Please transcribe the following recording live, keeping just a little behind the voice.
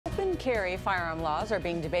carry firearm laws are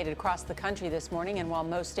being debated across the country this morning, and while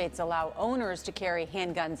most states allow owners to carry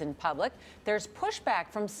handguns in public, there's pushback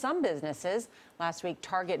from some businesses. Last week,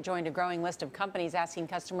 Target joined a growing list of companies asking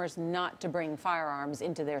customers not to bring firearms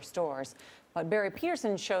into their stores. But Barry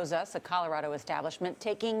Petersen shows us a Colorado establishment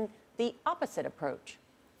taking the opposite approach.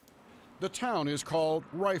 The town is called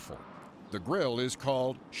Rifle. The grill is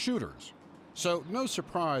called Shooters. So no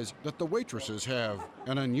surprise that the waitresses have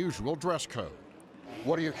an unusual dress code.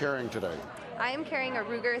 What are you carrying today? I am carrying a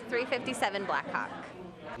Ruger 357 Blackhawk.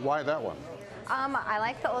 Why that one? I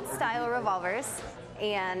like the old style revolvers,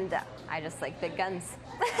 and I just like big guns.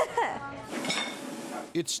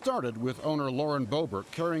 It started with owner Lauren Boebert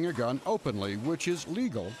carrying a gun openly, which is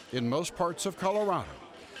legal in most parts of Colorado.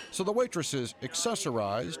 So the waitresses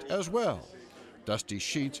accessorized as well. Dusty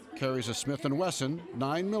Sheets carries a Smith & Wesson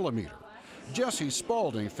 9mm. Jessie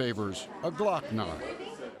Spaulding favors a Glock 9.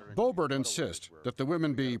 Boebert insists that the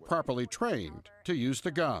women be properly trained to use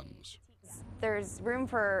the guns. There's room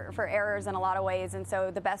for errors in a lot of ways, and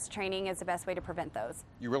so the best training is the best way to prevent those.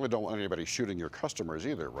 You really don't want anybody shooting your customers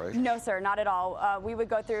either, right? No, sir, not at all. We would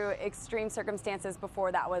go through extreme circumstances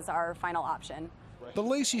before that was our final option. The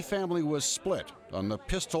Lacey family was split on the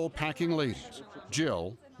pistol-packing ladies.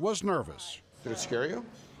 Jill was nervous. Did it scare you?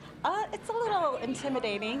 It's a little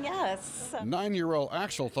intimidating, yes. 9-year-old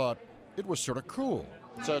Axel thought it was sort of cool.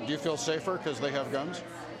 So do you feel safer because they have guns?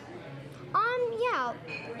 Yeah,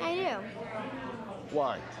 I do.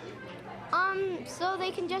 Why? So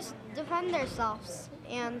they can just defend themselves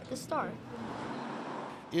and the store.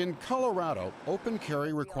 In Colorado, open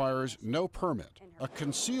carry requires no permit. A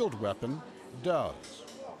concealed weapon does.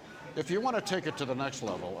 If you want to take it to the next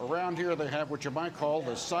level, around here they have what you might call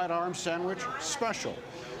the sidearm sandwich special.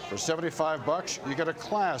 For $75, you get a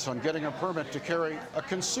class on getting a permit to carry a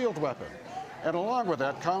concealed weapon. And along with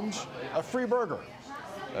that comes a free burger.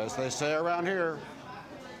 As they say around here,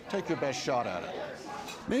 take your best shot at it.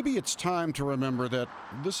 Maybe it's time to remember that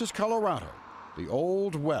this is Colorado, the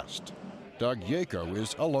Old West. Doug Yako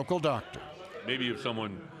is a local doctor. Maybe if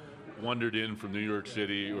someone wandered in from New York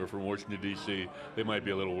City or from Washington, D.C., they might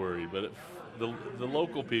be a little worried. But if the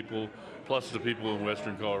local people, plus the people in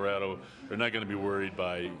western Colorado, are not going to be worried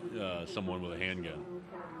by someone with a handgun.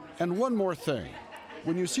 And one more thing.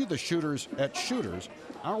 When you see the shooters at Shooters,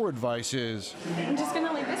 our advice is... I'm just going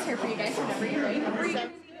to leave this here for you guys whenever you're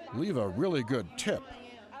ready. Leave a really good tip.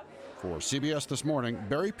 For CBS This Morning,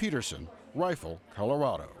 Barry Petersen, Rifle,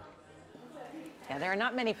 Colorado. Yeah, there are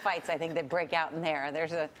not many fights, I think, that break out in there.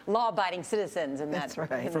 There's a law-abiding citizens in that. That's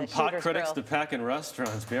right. In From the pot Shooters critics grill. to packing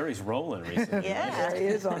restaurants, Barry's rolling recently. Yeah. He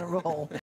is on a roll.